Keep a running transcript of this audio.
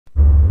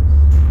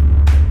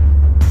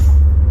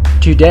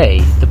Today,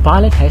 the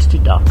pilot has to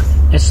dock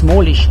a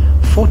smallish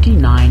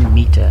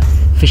 49-meter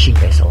fishing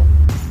vessel.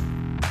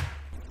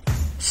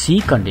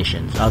 Sea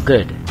conditions are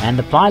good and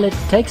the pilot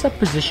takes up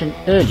position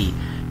early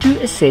to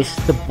assess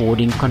the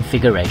boarding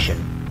configuration.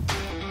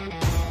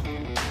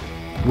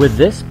 With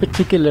this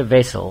particular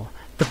vessel,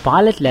 the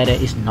pilot ladder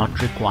is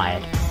not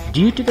required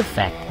due to the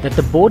fact that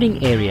the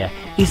boarding area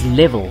is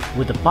level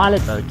with the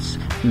pilot boat's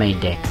main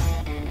deck.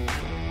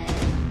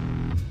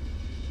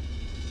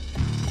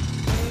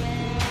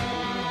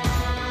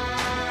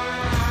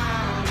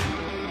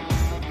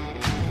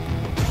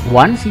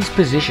 Once he's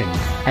positioned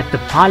at the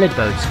pilot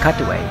boat's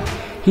cutaway,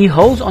 he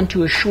holds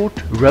onto a short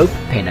rope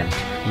pennant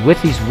with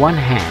his one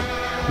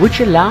hand, which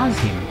allows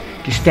him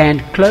to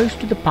stand close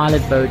to the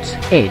pilot boat's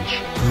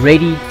edge,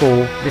 ready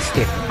for the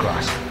step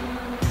across.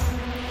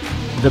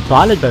 The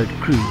pilot boat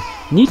crew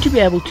need to be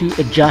able to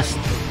adjust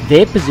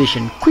their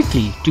position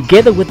quickly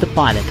together with the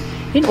pilot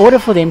in order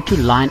for them to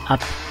line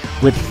up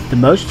with the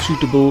most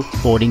suitable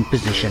boarding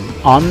position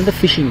on the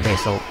fishing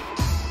vessel.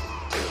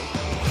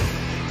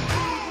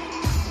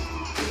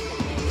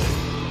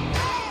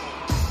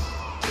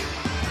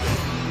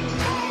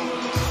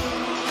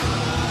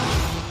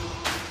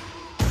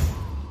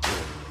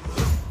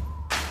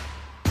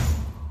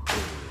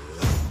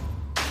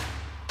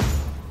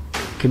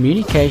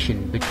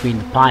 Communication between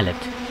the pilot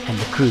and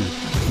the crew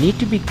need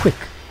to be quick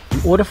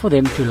in order for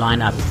them to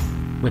line up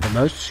with the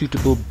most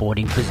suitable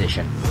boarding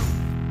position.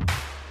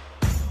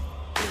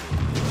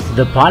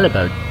 The pilot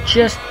boat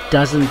just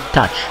doesn't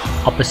touch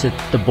opposite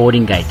the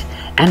boarding gate,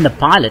 and the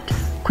pilot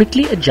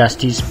quickly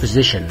adjusts his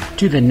position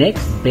to the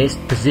next best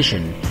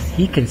position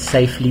he can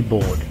safely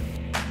board.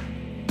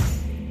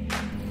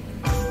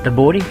 The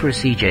boarding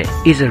procedure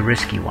is a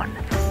risky one,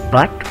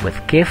 but with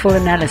careful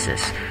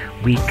analysis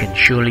we can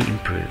surely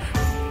improve.